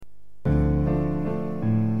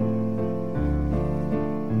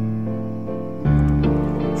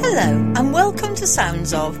Hello and welcome to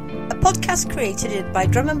Sounds Of, a podcast created by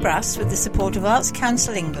Drum and Brass with the support of Arts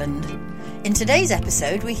Council England. In today's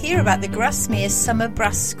episode we hear about the Grasmere Summer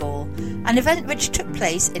Brass School, an event which took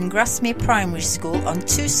place in Grasmere Primary School on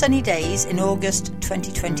 2 sunny days in August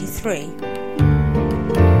 2023.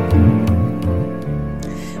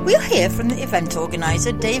 We'll hear from the event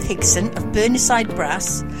organiser Dave Higson of Burneside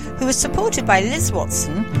Brass, who was supported by Liz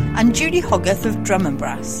Watson and Julie Hogarth of Drum and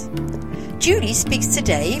Brass. Julie speaks to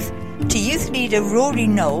Dave, to youth leader Rory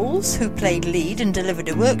Knowles, who played lead and delivered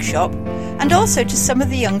a workshop, and also to some of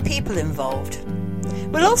the young people involved.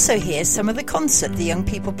 We'll also hear some of the concert the young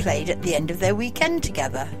people played at the end of their weekend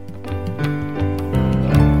together.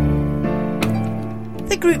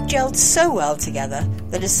 The group gelled so well together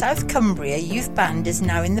that a South Cumbria youth band is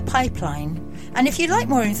now in the pipeline. And if you'd like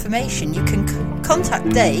more information, you can contact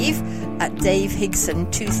Dave at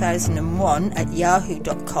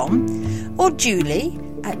davehigson2001@yahoo.com or Julie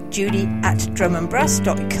at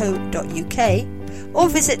julie@drumandbrass.co.uk or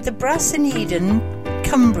visit the Brass in Eden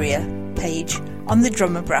Cumbria page on the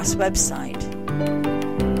Drum and Brass website.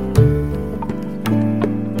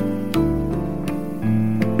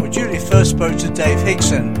 Julie first spoke to Dave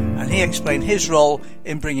Higson and he explained his role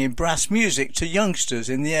in bringing brass music to youngsters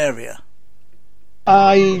in the area.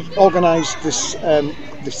 I organised this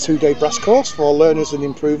 2-day brass course for learners and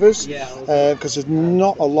improvers because there's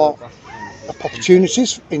not a lot of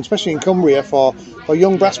opportunities, especially in Cumbria, for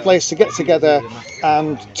young brass players to get together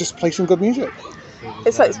and just play some good music.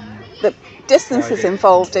 It's like the distances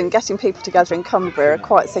involved in getting people together in Cumbria are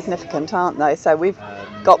quite significant, aren't they? So we've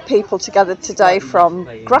got people together today from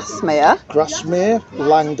Grasmere,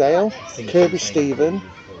 Langdale, Kirby Stephen,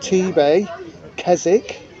 T-Bay,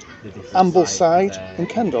 Keswick, Ambleside and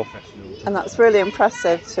Kendal. And that's really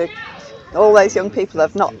impressive to all those young people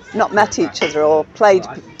have not met each other or played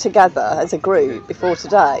together as a group before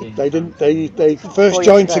today. They didn't. They first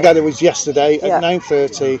joined together was yesterday at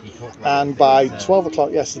 9:30, and by 12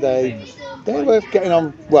 o'clock yesterday they were getting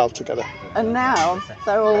on well together. And now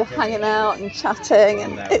they're all hanging out and chatting,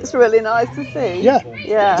 and it's really nice to see. Yeah.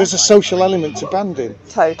 There's a social element to banding.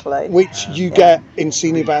 Totally. Which you get in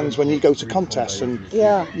senior bands when you go to contests and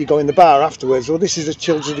you go in the bar afterwards. Well, this is a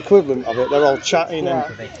children's equivalent of it. They're all chatting, and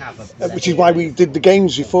which is why we did the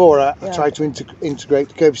games before. I tried to integrate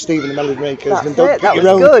the Kirby Stephen and Melody Makers. That's and don't it. pick your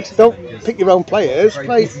own. Good. Don't pick your own players.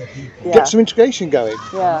 Get some integration going.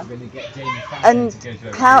 Yeah. And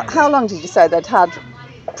how long did you say they'd had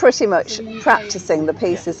pretty much practicing the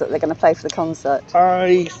pieces that they're going to play for the concert?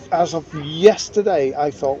 As of yesterday, I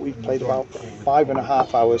thought we played about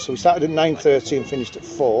 5.5 hours. So we started at 9:30 and finished at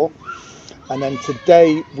 4. And then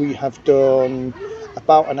today we have done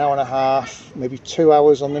about an hour and a half, maybe 2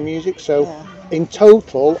 hours on the music. So in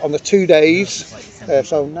total, on the 2 days,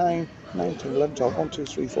 so 9, 10, 11, 12, 1, 2,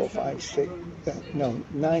 3, 4, 5, 6, 9,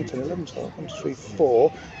 10, 11, 12, 1, 2, 3,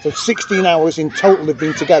 4. So 16 hours in total have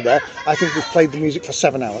been together. I think we've played the music for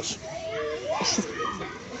 7 hours.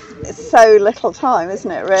 It's so little time,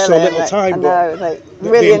 isn't it, really? So little time, I know,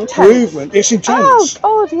 really the intense. Improvement, it's intense.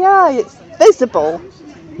 Oh, God, yeah, it's visible.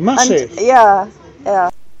 Massive. And, yeah.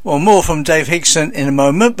 Well, more from Dave Higson in a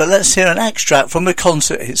moment, but let's hear an extract from the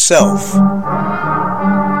concert itself.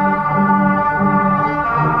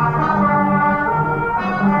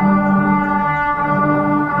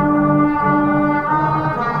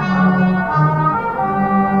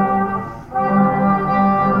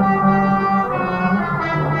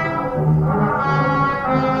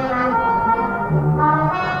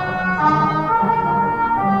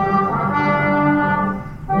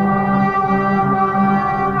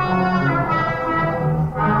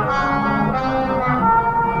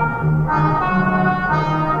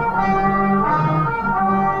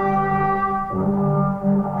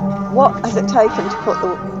 What has it taken to put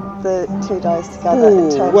the 2 days together?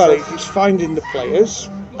 It's finding the players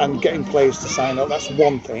and getting players to sign up. That's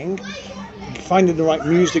one thing. Finding the right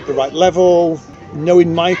music, the right level.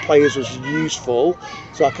 Knowing my players was useful,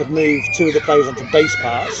 so I could move 2 of the players onto bass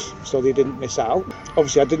parts so they didn't miss out.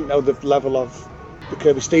 Obviously, I didn't know the level of the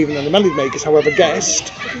Kirby Stephen and the Melody Makers, however,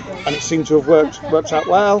 guessed, and it seemed to have worked out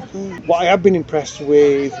well. What I have been impressed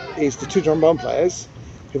with is the 2 trombone players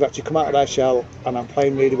who've actually come out of their shell and are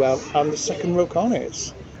playing really well, and the second row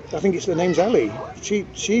cornets. I think her name's Ellie.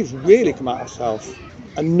 She's really come out of herself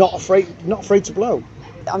and not afraid to blow.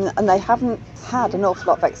 And they haven't had an awful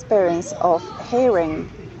lot of experience of hearing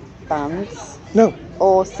bands. No.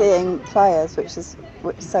 Or seeing players, so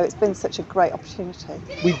it's been such a great opportunity.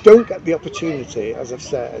 We don't get the opportunity, as I've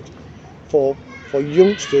said, for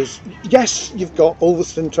youngsters. Yes, you've got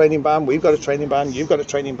Ulverston training band, we've got a training band, you've got a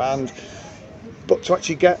training band, but to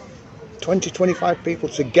actually get 20, 25 people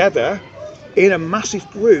together in a massive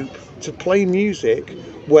group to play music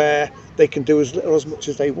where they can do as little as much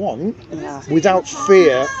as they want without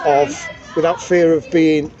fear of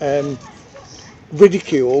being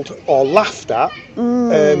ridiculed or laughed at,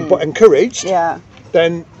 but encouraged,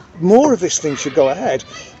 then more of this thing should go ahead.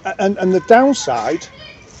 And the downside,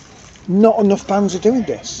 not enough bands are doing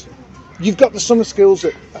this. You've got the summer schools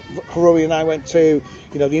that Haruri and I went to,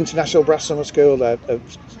 the International Brass Summer School, the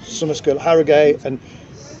Summer School at Harrogate, and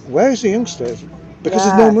where's the youngsters? Because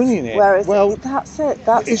there's no money in it. That's it.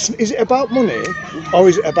 Is it about money, or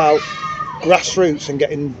is it about grassroots and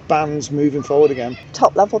getting bands moving forward again?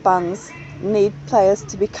 Top level bands need players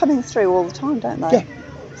to be coming through all the time, don't they? Yeah.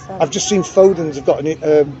 So. I've just seen Foden's have got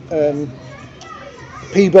an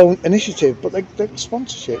P-Bone initiative, but they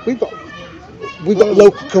sponsorship. We've got a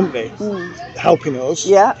local company helping us,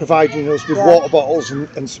 providing us with water bottles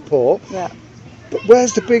and support. Yeah. But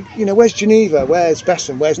where's the big, where's Geneva? Where's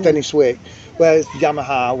Besson? Where's Dennis Wick? Where's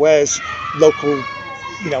Yamaha? Where's local,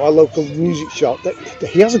 our local music shop?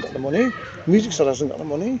 He hasn't got the money. Music store hasn't got the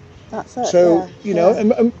money. That's it. So,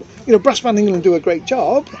 and Brass Band England do a great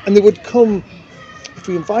job, and they would come if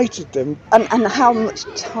we invited them. And how much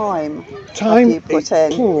time have you put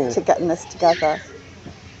in to getting this together?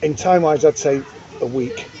 In time-wise, I'd say a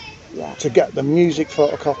week. Yeah. To get the music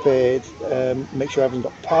photocopied, make sure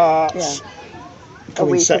everyone's got parts. Yeah.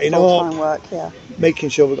 Setting up, work, making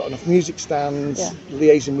sure we've got enough music stands,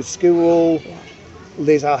 liaising with school,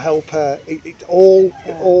 Liz, our helper. It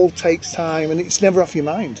all takes time, and it's never off your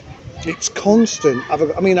mind. It's constant. I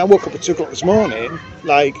woke up at 2 o'clock this morning,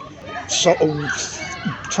 sort of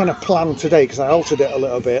trying to plan today because I altered it a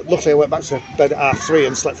little bit. Luckily, I went back to bed at 3:30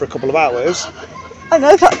 and slept for a couple of hours. I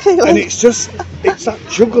know that feeling. And it's that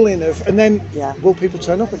juggling of, and then will people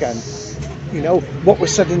turn up again? What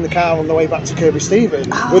was said in the car on the way back to Kirby Stevens,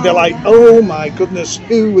 where they're like, oh my goodness,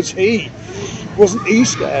 who was he? Wasn't he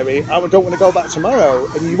scary? I don't want to go back tomorrow.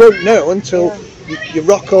 And you won't know until you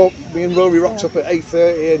rock up. Me and Rory rocked up at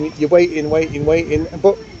 8:30 and you're waiting,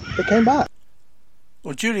 but they came back.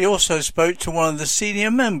 Well, Julie also spoke to one of the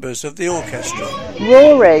senior members of the orchestra.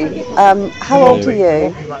 Rory, how old are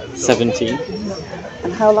you? 17.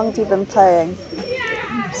 And how long have you been playing?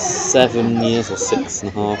 7 years or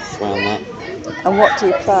 6.5, around that. And what do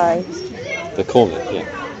you play? The cornet, yeah.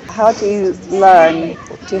 How do you learn?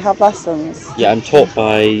 Do you have lessons? Yeah, I'm taught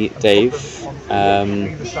by Dave,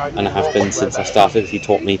 and I have been since I started. He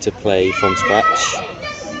taught me to play from scratch.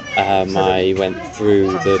 I went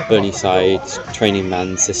through the Burnside training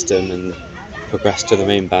band system and progressed to the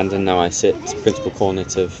main band, and now I sit principal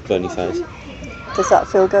cornet of Burnside. Does that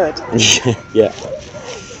feel good? Yeah.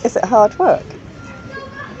 Is it hard work?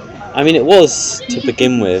 It was to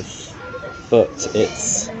begin with, but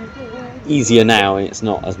it's easier now and it's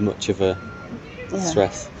not as much of a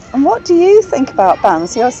stress. And what do you think about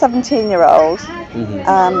bands? You're a 17-year-old.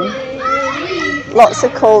 Mm-hmm. Lots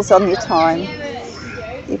of calls on your time.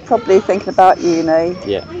 You're probably thinking about uni.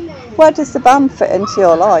 Yeah. Where does the band fit into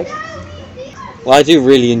your life? Well, I do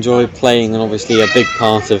really enjoy playing, and obviously a big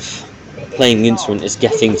part of playing the instrument is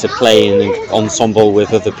getting to play in an ensemble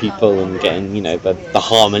with other people and getting, the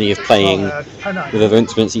harmony of playing with other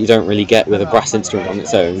instruments that you don't really get with a brass instrument on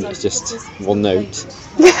its own. It's just one note.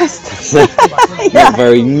 Yes. Not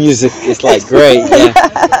very music. It's great. Yeah.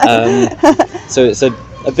 So it's a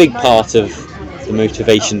big part of the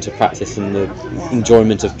motivation to practice and the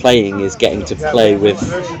enjoyment of playing is getting to play with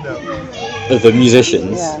other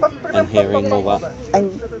musicians and hearing all that.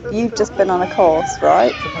 And you've just been on a course,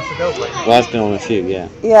 right? Well, I've been on a few, yeah.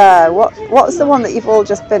 Yeah, what's the one that you've all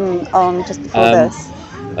just been on just before this?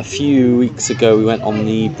 A few weeks ago we went on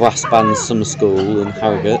the Brass Band Summer School in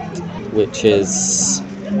Harrogate, which is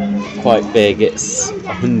quite big. It's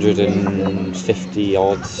 150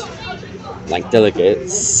 odd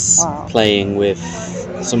delegates playing with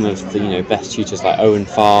some of the best tutors like Owen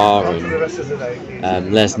Farr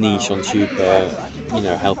and Les Niche on tuba,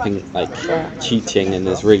 helping teaching, and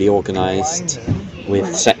there's really organised with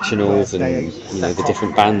sectionals and the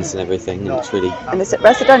different bands and everything, and it's really. And is it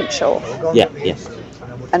residential? Yeah.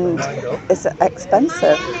 And is it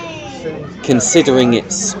expensive? Considering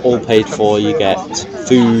it's all paid for, you get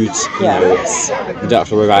food. You don't have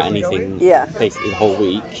to worry about anything. Basically the whole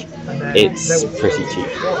week. It's pretty cheap.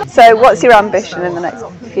 So what's your ambition in the next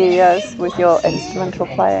few years with your instrumental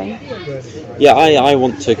playing? Yeah, I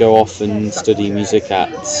want to go off and study music at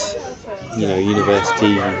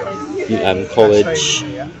university, college,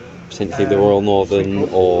 potentially the Royal Northern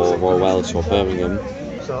or Royal Welsh or Birmingham.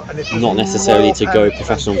 Not necessarily to go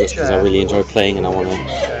professional, just because I really enjoy playing and I want to.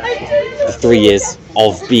 The 3 years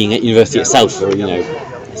of being at university itself are,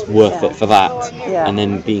 it's worth it for that. Yeah. And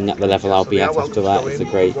then being at the level I'll be at after that is a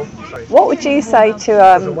great. What would you say to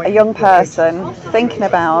a young person thinking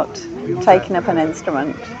about taking up an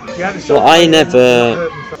instrument? Well, I never,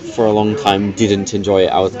 for a long time, didn't enjoy it.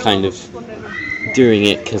 I was kind of doing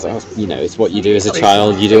it because I was, it's what you do as a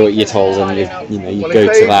child. You do what you're told, and you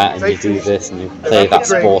go to that and you do this and you play that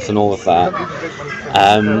sport and all of that.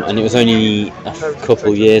 And it was only a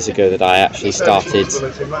couple years ago that I actually started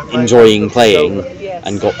enjoying playing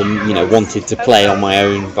and got them, wanted to play on my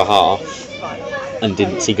own behalf and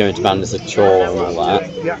didn't see going to band as a chore and all that.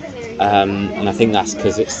 And I think that's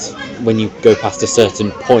because it's when you go past a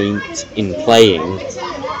certain point in playing,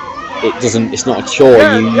 it's not a chore.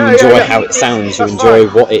 You enjoy how it sounds. You enjoy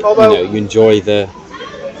what it, you enjoy the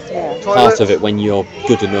part of it when you're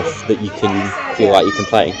good enough that you can feel like you can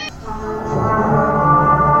play.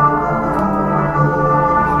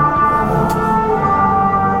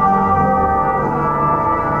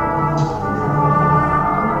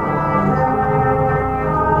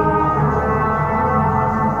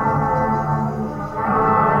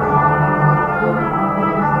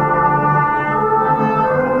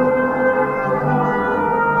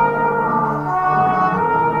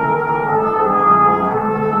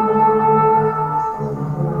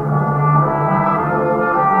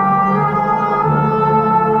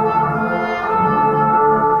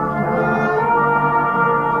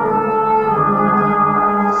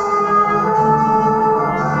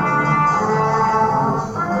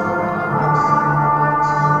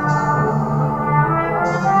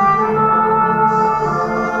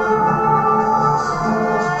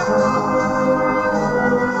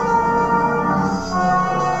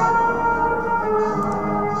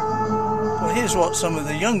 Here's what some of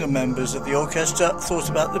the younger members of the orchestra thought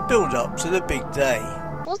about the build-up to the big day.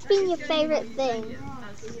 What's been your favourite thing?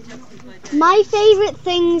 My favourite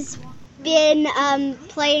thing's been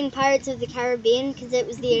playing Pirates of the Caribbean because it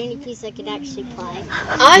was the only piece I could actually play.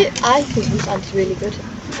 I think you sounded really good.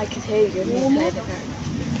 I could hear you when you played it.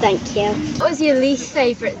 Thank you. What was your least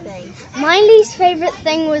favourite thing? My least favourite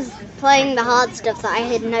thing was playing the hard stuff that I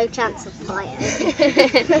had no chance of playing.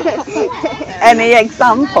 Any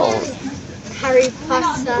examples? Harry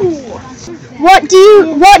Potter. What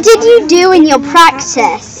did you do in your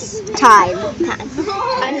practice time? I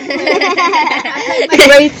played my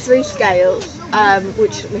grade 3 scales,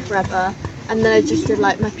 which took me forever, and then I just did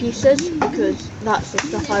like my pieces because that's the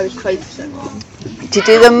stuff I was focusing on. Do you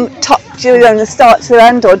do them the start to the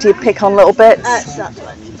end, or do you pick on little bits? Start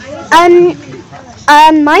to end.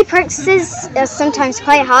 My practices are sometimes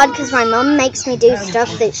quite hard because my mum makes me do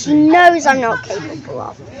stuff that she knows I'm not capable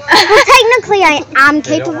of. Well, technically I am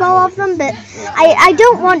capable of them, but I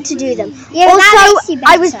don't want to do them. Yeah, also,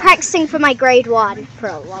 I was practicing for my grade 1 for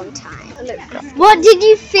a long time. What did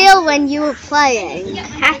you feel when you were playing?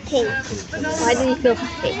 Happy. Why did you feel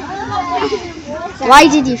happy? Why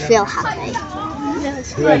did you feel happy?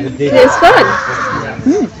 It was fun.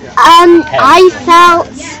 I felt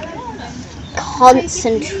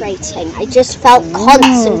concentrating. I just felt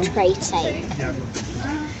concentrating.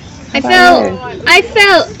 I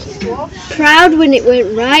felt proud when it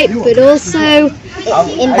went right, but also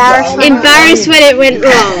embarrassed when it went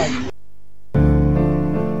wrong.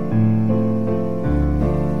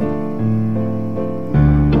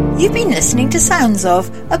 You've been listening to Sounds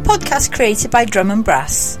Of, a podcast created by Drum and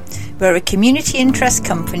Brass. We're a community interest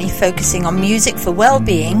company focusing on music for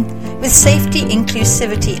well-being with safety,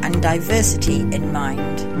 inclusivity and diversity in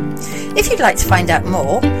mind. If you'd like to find out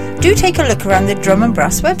more, do take a look around the Drum and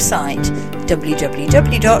Brass website,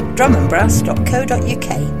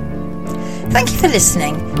 www.drumandbrass.co.uk. Thank you for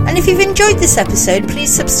listening, and if you've enjoyed this episode,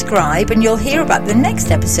 please subscribe and you'll hear about the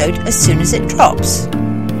next episode as soon as it drops.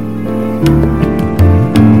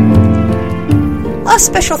 Our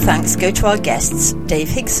special thanks go to our guests, Dave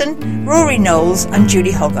Higson, Rory Knowles and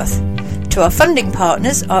Julie Hogarth, to our funding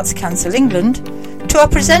partners, Arts Council England, to our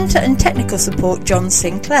presenter and technical support, John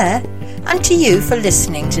Sinclair, and to you for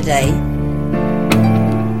listening today.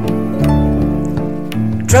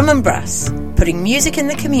 Drum and Brass, putting music in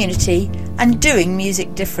the community and doing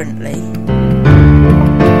music differently.